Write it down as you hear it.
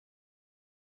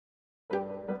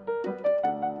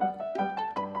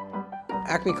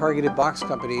Acme Corrugated Box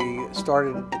Company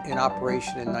started in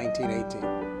operation in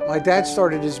 1918. My dad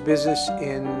started his business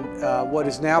in what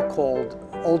is now called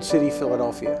Old City,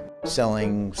 Philadelphia.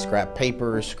 Selling scrap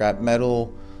paper, scrap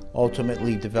metal,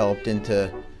 ultimately developed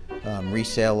into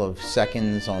resale of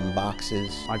seconds on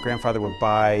boxes. My grandfather would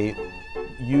buy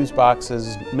used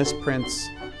boxes, misprints,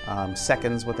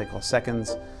 seconds, what they call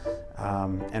seconds,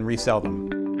 and resell them.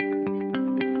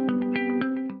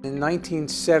 In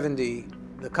 1970,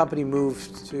 the company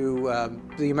moved to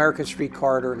the American Street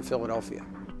corridor in Philadelphia.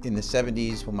 In the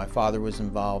 70s, when my father was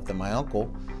involved and my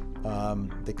uncle,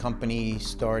 the company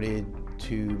started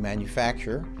to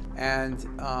manufacture. And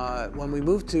when we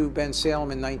moved to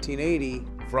Bensalem in 1980,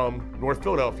 from North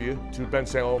Philadelphia to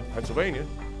Bensalem, Pennsylvania,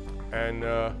 and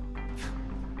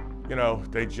you know,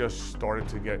 they just started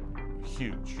to get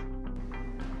huge.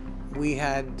 We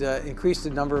had increased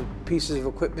the number of pieces of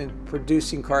equipment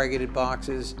producing corrugated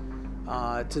boxes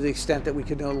to the extent that we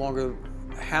could no longer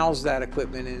house that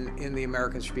equipment in the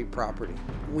American Street property.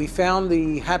 We found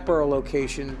the Hatboro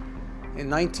location in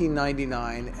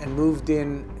 1999 and moved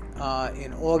in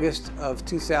August of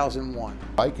 2001.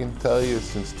 I can tell you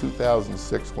since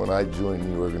 2006 when I joined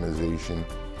the organization,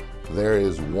 there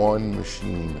is one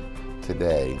machine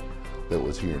today that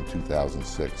was here in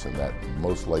 2006 and that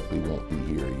most likely won't be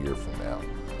here a year from now.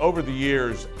 Over the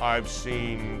years, I've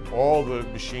seen all the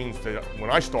machines that, when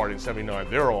I started in '79,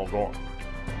 they're all gone.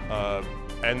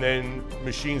 And then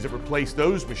machines that replace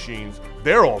those machines,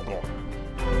 they're all gone.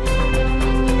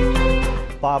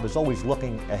 Bob is always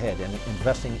looking ahead and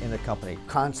investing in the company.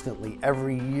 Constantly,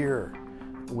 every year,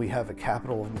 we have a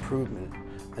capital improvement,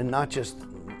 and not just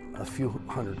a few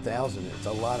 $100,000, it's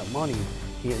a lot of money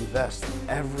he invests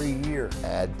every year.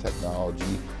 Add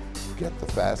technology, get the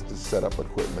fastest setup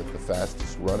equipment, the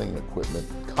fastest running equipment.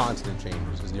 Constant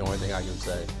changes is the only thing I can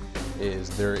say. It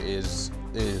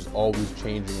is always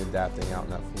changing, adapting out on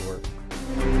that floor.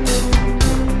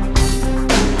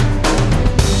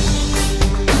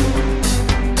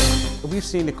 We've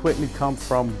seen equipment come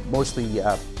from mostly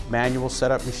manual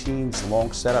setup machines,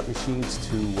 long setup machines,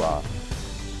 to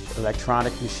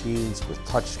electronic machines with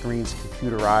touch screens,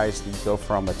 computerized. You go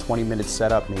from a 20-minute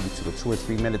setup maybe to a 2 or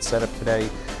 3 minute setup today.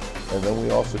 And then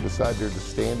we also decided to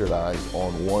standardize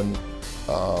on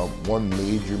one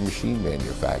major machine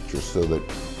manufacturer so that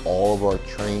all of our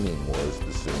training was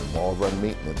the same, all of our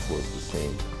maintenance was the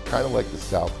same, kind of like the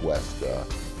Southwest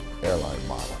airline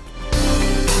model.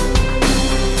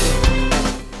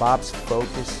 Bob's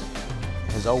focus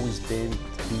has always been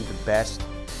to be the best,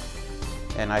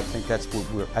 and I think that's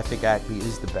what I think Acme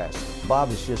is the best. Bob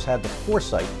has just had the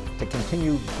foresight to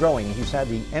continue growing. He's had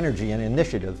the energy and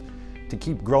initiative to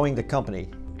keep growing the company.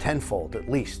 Tenfold at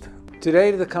least. Today,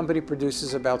 the company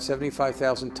produces about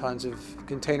 75,000 tons of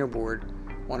container board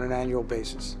on an annual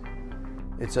basis.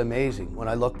 It's amazing. When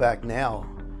I look back now,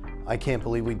 I can't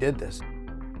believe we did this.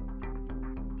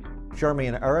 Jeremy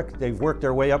and Eric, they've worked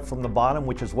their way up from the bottom,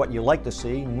 which is what you like to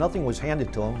see. Nothing was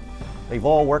handed to them. They've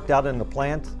all worked out in the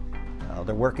plant.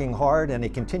 They're working hard and they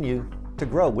continue to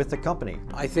grow with the company.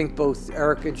 I think both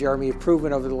Eric and Jeremy have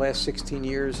proven over the last 16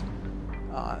 years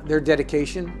their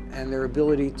dedication and their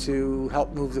ability to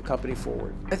help move the company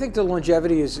forward. I think the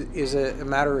longevity is a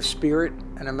matter of spirit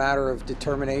and a matter of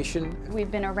determination. We've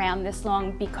been around this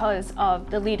long because of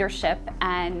the leadership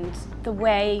and the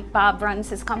way Bob runs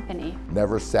his company.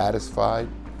 Never satisfied,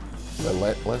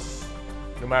 relentless.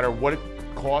 No matter what it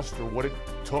cost or what it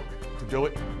took to do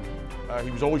it, he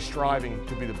was always striving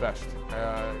to be the best.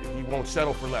 He won't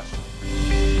settle for less.